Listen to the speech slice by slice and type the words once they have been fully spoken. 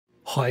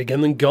Hi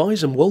again then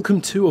guys, and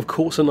welcome to of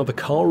course another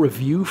car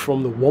review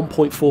from the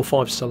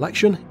 1.45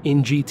 selection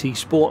in GT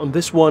Sport, and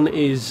this one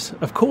is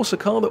of course a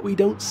car that we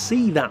don't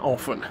see that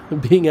often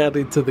being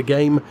added to the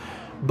game,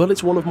 but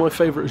it's one of my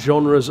favourite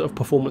genres of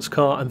performance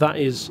car, and that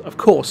is of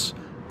course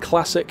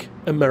classic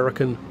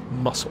American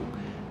muscle.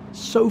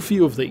 So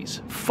few of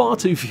these, far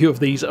too few of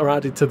these are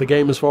added to the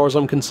game as far as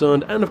I'm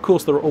concerned, and of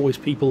course there are always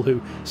people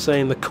who say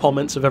in the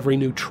comments of every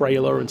new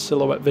trailer and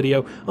silhouette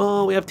video,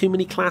 oh, we have too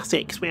many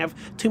classics, we have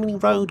too many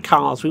road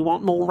cars, we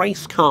want more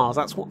race cars,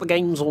 that's what the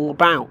game's all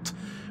about.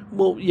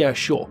 Well, yeah,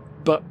 sure,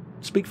 but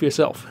speak for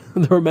yourself.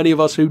 There are many of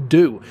us who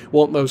do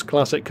want those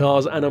classic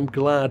cars, and I'm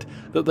glad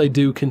that they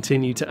do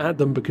continue to add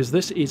them, because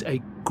this is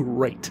a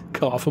great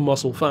car for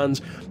muscle fans,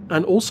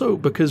 and also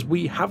because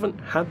we haven't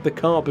had the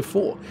car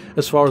before,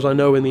 as far as I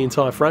know, in the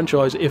entire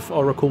franchise, if I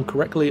recall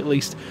correctly at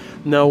least.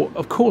 Now,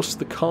 of course,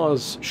 the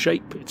car's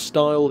shape, its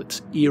style,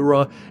 its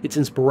era, its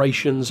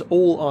inspirations,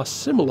 all are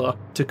similar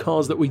to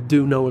cars that we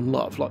do know and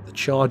love, like the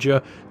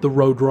Charger, the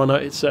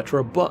Roadrunner,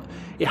 etc., but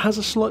it has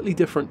a slightly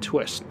different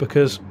twist,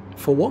 because,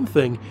 for one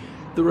thing,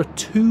 there are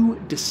two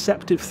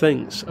deceptive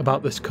things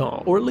about this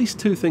car, or at least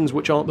two things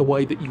which aren't the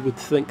way that you would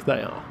think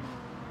they are.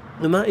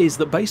 And that is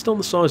that based on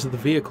the size of the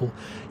vehicle,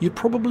 you'd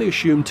probably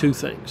assume two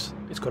things.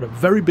 It's got a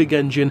very big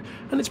engine,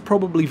 and it's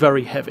probably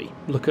very heavy.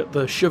 Look at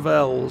the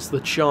Chevelles, the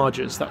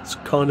Chargers, that's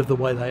kind of the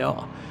way they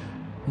are.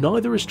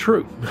 Neither is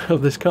true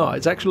of this car.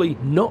 It's actually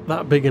not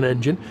that big an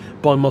engine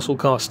by muscle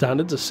car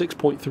standards, a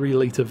 6.3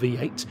 litre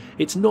V8.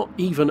 It's not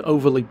even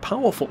overly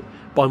powerful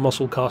by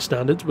muscle car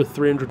standards, with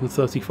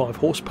 335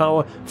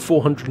 horsepower,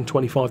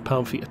 425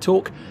 pound-feet of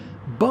torque.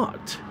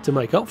 But to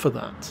make up for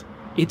that,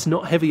 it's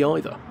not heavy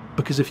either.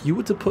 Because if you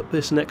were to put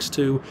this next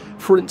to,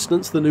 for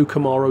instance, the new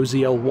Camaro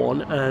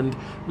ZL1 and,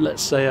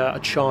 let's say, a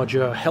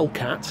Charger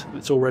Hellcat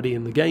that's already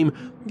in the game,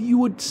 you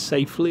would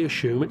safely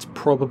assume it's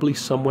probably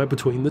somewhere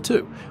between the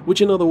two, which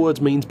in other words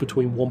means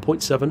between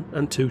 1.7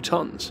 and 2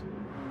 tons.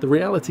 The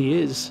reality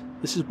is,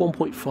 this is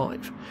 1.5.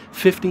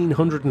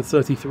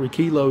 1,533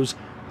 kilos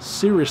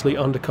seriously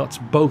undercuts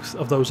both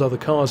of those other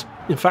cars.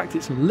 In fact,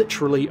 it's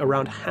literally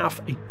around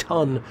half a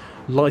ton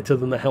lighter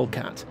than the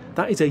Hellcat.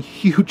 That is a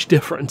huge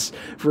difference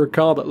for a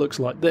car that looks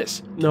like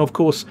this. Now, of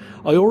course,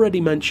 I already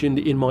mentioned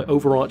in my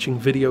overarching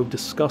video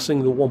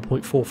discussing the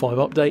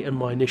 1.45 update and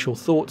my initial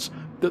thoughts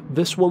that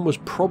this one was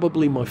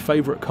probably my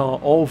favourite car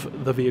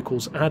of the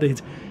vehicles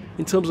added.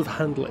 In terms of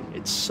handling,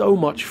 it's so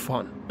much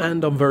fun,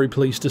 and I'm very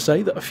pleased to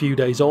say that a few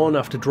days on,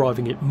 after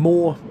driving it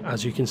more,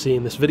 as you can see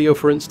in this video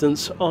for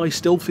instance, I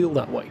still feel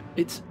that way.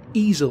 It's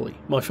easily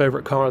my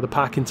favourite car of the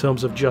pack in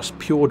terms of just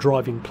pure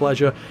driving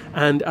pleasure,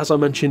 and as I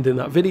mentioned in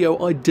that video,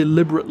 I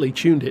deliberately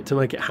tuned it to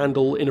make it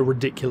handle in a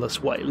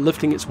ridiculous way,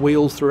 lifting its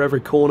wheels through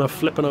every corner,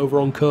 flipping over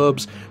on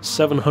curbs,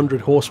 700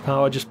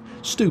 horsepower, just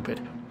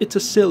stupid. It's a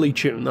silly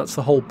tune, that's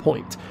the whole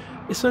point.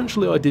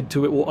 Essentially, I did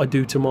to it what I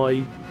do to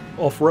my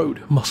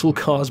off-road muscle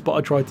cars, but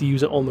I tried to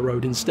use it on the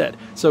road instead.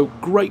 So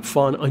great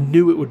fun, I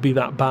knew it would be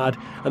that bad,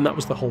 and that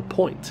was the whole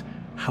point.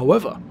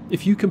 However,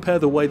 if you compare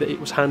the way that it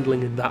was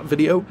handling in that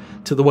video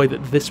to the way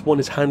that this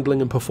one is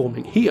handling and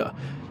performing here,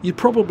 you'd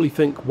probably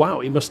think, wow,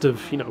 he must have,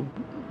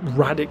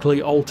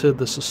 radically altered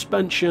the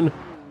suspension,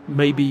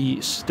 maybe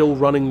still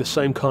running the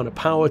same kind of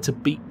power to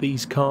beat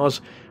these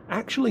cars.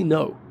 Actually,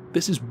 no.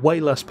 This is way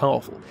less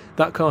powerful.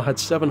 That car had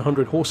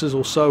 700 horses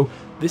or so.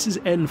 This is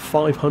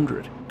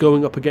N500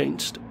 going up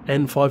against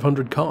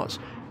N500 cars,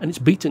 and it's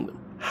beating them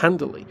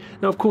handily.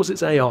 Now, of course,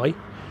 it's AI,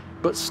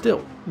 but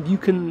still, you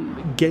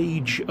can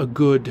gauge a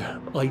good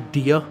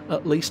idea,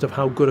 at least, of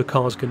how good a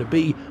car is going to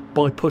be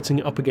by putting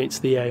it up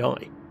against the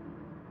AI.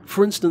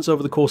 For instance,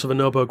 over the course of a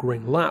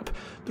Nürburgring lap,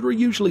 there are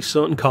usually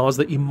certain cars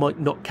that you might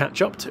not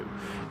catch up to.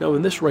 Now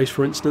in this race,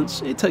 for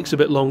instance, it takes a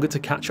bit longer to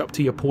catch up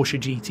to your Porsche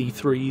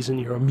GT3s and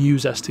your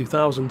Amuse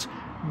S2000s,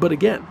 but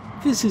again,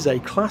 this is a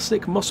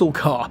classic muscle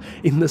car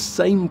in the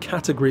same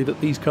category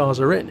that these cars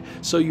are in,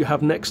 so you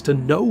have next to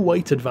no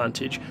weight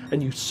advantage,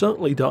 and you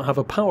certainly don't have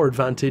a power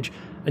advantage,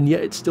 and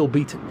yet it's still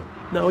beating them.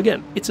 Now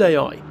again, it's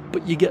AI,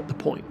 but you get the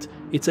point.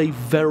 It's a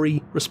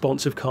very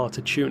responsive car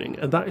to tuning,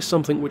 and that is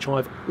something which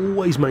I've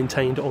always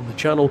maintained on the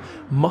channel.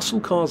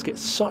 Muscle cars get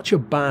such a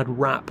bad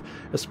rap,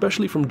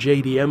 especially from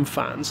JDM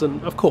fans,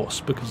 and of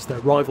course, because they're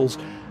rivals.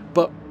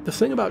 But the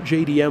thing about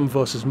JDM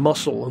versus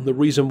muscle, and the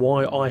reason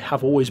why I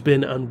have always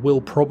been and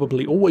will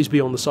probably always be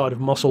on the side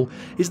of muscle,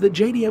 is that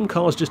JDM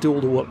cars just do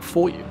all the work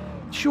for you.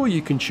 Sure,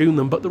 you can tune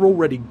them, but they're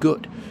already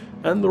good.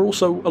 And they're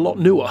also a lot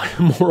newer,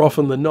 more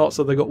often than not,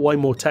 so they've got way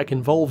more tech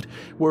involved,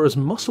 whereas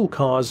muscle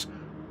cars,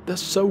 they're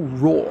so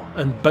raw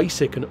and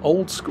basic and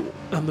old school,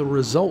 and the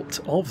result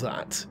of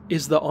that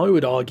is that I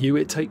would argue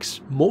it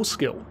takes more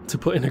skill to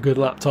put in a good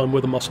lap time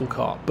with a muscle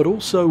car, but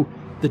also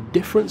the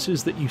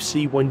differences that you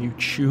see when you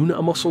tune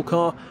a muscle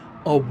car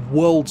are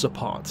worlds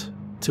apart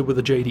to with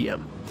a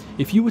JDM.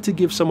 If you were to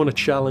give someone a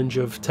challenge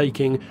of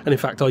taking, and in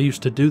fact I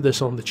used to do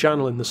this on the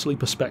channel in the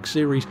Sleeper Spec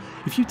series,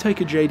 if you take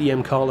a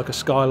JDM car like a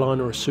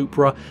Skyline or a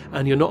Supra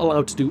and you're not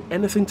allowed to do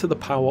anything to the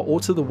power or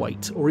to the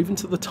weight or even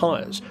to the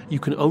tyres, you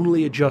can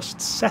only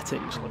adjust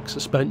settings like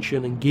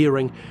suspension and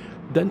gearing,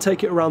 then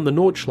take it around the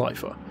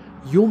Nordschleife,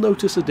 you'll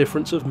notice a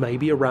difference of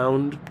maybe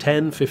around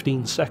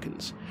 10-15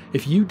 seconds.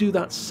 If you do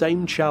that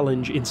same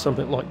challenge in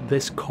something like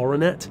this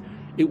Coronet,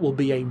 it will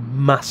be a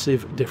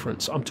massive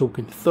difference. I'm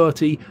talking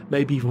 30,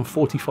 maybe even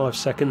 45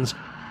 seconds,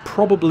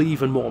 probably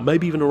even more,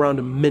 maybe even around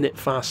a minute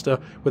faster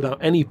without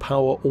any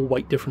power or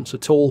weight difference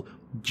at all,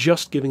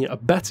 just giving it a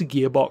better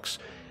gearbox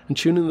and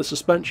tuning the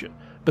suspension,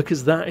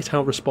 because that is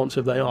how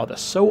responsive they are. They're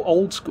so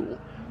old school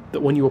that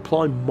when you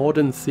apply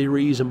modern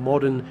theories and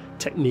modern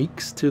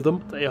techniques to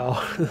them,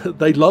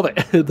 they love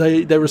it.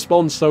 They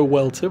respond so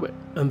well to it.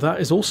 And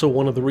that is also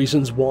one of the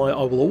reasons why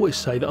I will always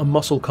say that a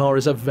muscle car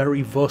is a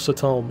very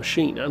versatile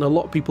machine, and a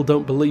lot of people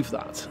don't believe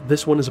that.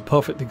 This one is a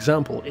perfect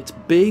example. It's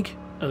big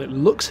and it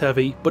looks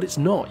heavy, but it's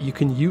not. You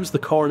can use the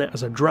Coronet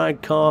as a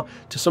drag car,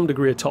 to some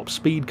degree a top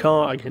speed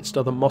car, against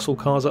other muscle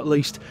cars at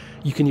least.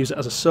 You can use it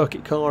as a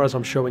circuit car, as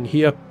I'm showing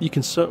here. You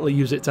can certainly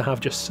use it to have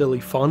just silly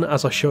fun,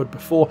 as I showed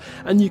before,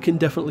 and you can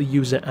definitely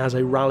use it as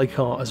a rally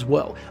car as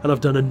well. And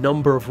I've done a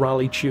number of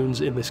rally tunes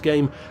in this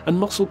game, and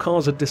muscle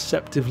cars are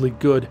deceptively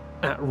good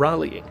at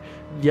rallying.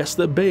 Yes,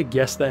 they're big,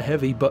 yes, they're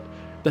heavy, but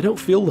they don't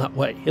feel that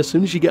way. As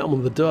soon as you get them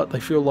on the dirt, they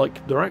feel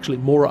like they're actually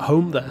more at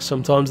home there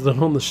sometimes than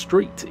on the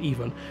street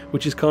even,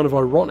 which is kind of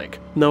ironic.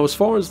 Now, as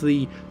far as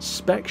the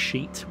spec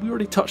sheet, we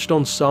already touched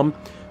on some.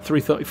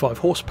 335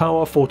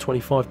 horsepower,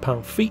 425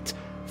 pound-feet,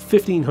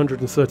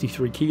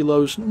 1533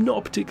 kilos, not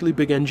a particularly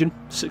big engine,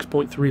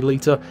 6.3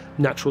 litre,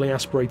 naturally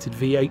aspirated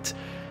V8.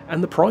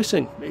 And the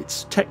pricing,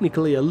 it's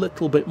technically a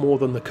little bit more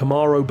than the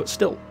Camaro, but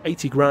still,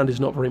 80 grand is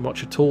not very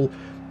much at all.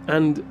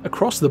 And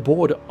across the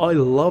board, I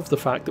love the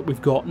fact that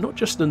we've got not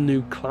just a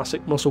new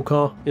classic muscle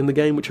car in the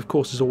game, which of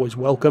course is always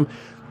welcome,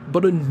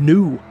 but a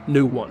new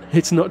one.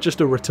 It's not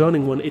just a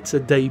returning one, it's a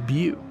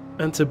debut.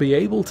 And to be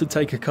able to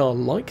take a car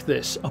like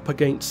this up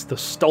against the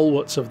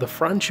stalwarts of the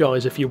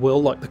franchise, if you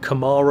will, like the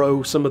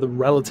Camaro, some of the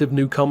relative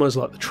newcomers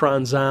like the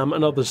Trans Am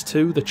and others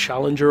too, the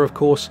Challenger of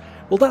course,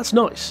 well that's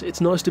nice.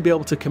 It's nice to be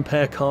able to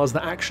compare cars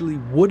that actually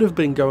would have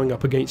been going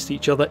up against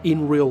each other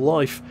in real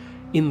life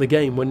in the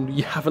game when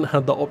you haven't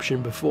had that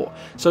option before.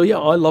 So yeah,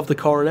 I love the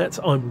Coronet.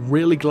 I'm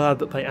really glad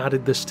that they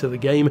added this to the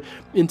game.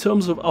 In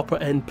terms of upper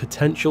end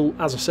potential,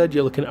 as I said,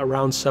 you're looking at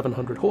around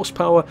 700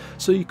 horsepower,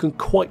 so you can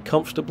quite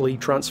comfortably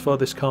transfer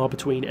this car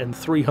between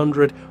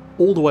N300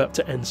 all the way up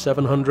to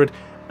N700.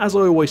 As I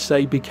always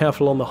say, be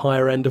careful on the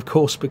higher end of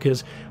course,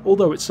 because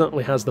although it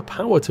certainly has the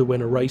power to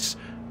win a race,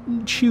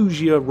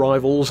 choose your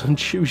rivals and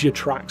choose your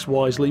tracks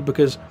wisely,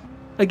 because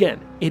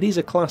again, it is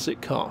a classic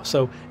car,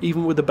 so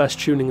even with the best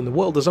tuning in the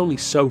world, there's only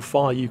so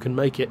far you can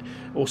make it,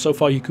 or so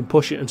far you can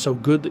push it, and so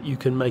good that you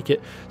can make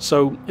it.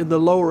 So in the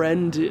lower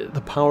end,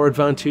 the power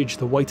advantage,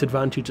 the weight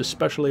advantage,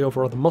 especially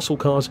over other muscle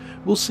cars,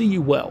 will see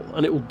you well,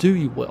 and it will do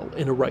you well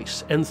in a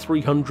race.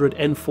 N300,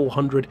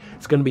 N400,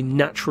 it's going to be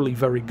naturally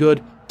very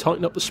good.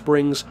 Tighten up the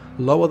springs,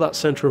 lower that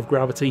centre of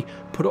gravity,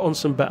 put it on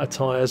some better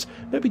tyres,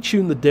 maybe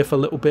tune the diff a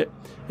little bit,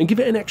 and give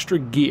it an extra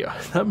gear.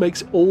 That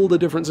makes all the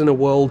difference in the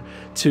world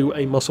to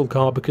a muscle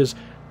car, because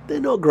they're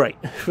not great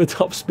for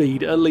top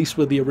speed, at least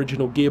with the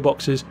original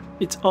gearboxes.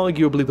 It's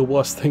arguably the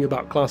worst thing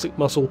about classic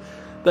muscle.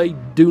 They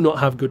do not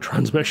have good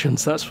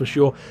transmissions, that's for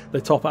sure. They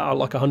top out at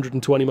like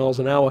 120 miles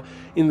an hour.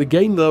 In the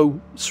game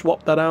though,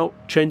 swap that out,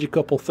 change a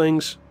couple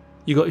things,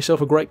 you got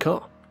yourself a great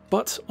car.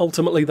 But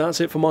ultimately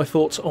that's it for my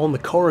thoughts on the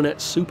Coronet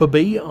Super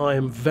Bee. I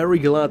am very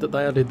glad that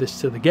they added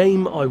this to the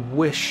game. I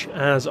wish,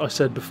 as I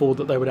said before,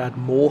 that they would add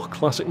more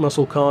classic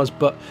muscle cars,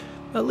 but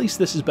at least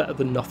this is better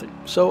than nothing.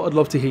 So I'd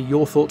love to hear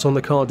your thoughts on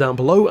the car down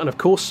below, and of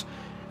course,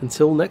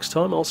 until next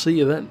time I'll see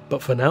you then.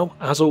 But for now,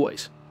 as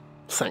always,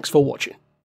 thanks for watching.